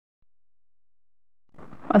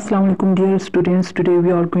Assalamu alaikum dear students. Today we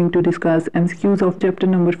are going to discuss MCQs of chapter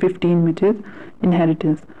number 15, which is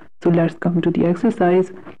inheritance. So let's come to the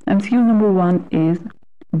exercise. MCQ number 1 is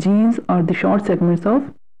genes are the short segments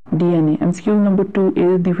of DNA. MCQ number 2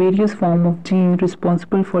 is the various form of genes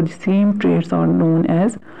responsible for the same traits are known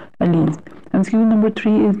as alleles. MCQ number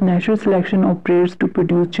 3 is natural selection operates to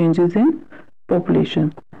produce changes in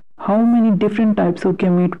population. How many different types of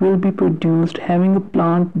gamete will be produced having a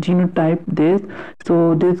plant genotype this?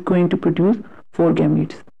 So this is going to produce 4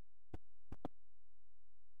 gametes.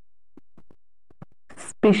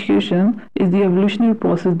 Speciation is the evolutionary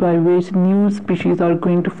process by which new species are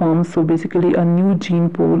going to form. So basically a new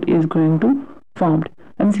gene pool is going to formed.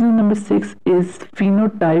 MCQ number 6 is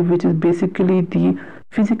phenotype, which is basically the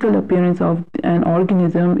physical appearance of an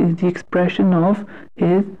organism is the expression of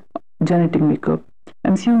his genetic makeup.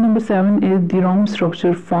 MCQ number 7 is the round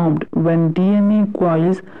structure formed when DNA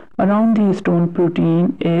coils around the histone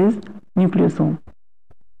protein is nucleosome.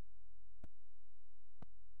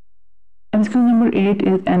 MCQ number 8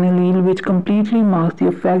 is an allele which completely masks the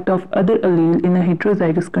effect of other allele in a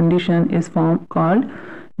heterozygous condition is formed called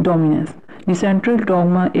dominance. The central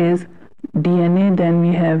dogma is DNA, then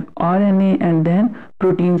we have RNA, and then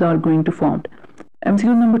proteins are going to form.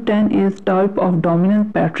 MCQ number 10 is type of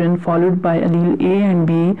dominant pattern followed by allele A and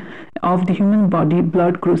B of the human body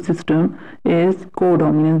blood group system is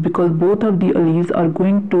codominance, because both of the alleles are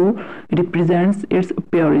going to represent its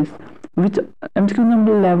appearance. Which MCQ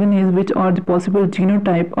number 11 is which are the possible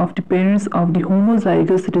genotype of the parents of the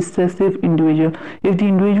homozygous recessive individual. If the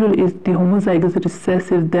individual is the homozygous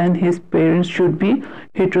recessive, then his parents should be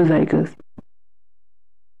heterozygous.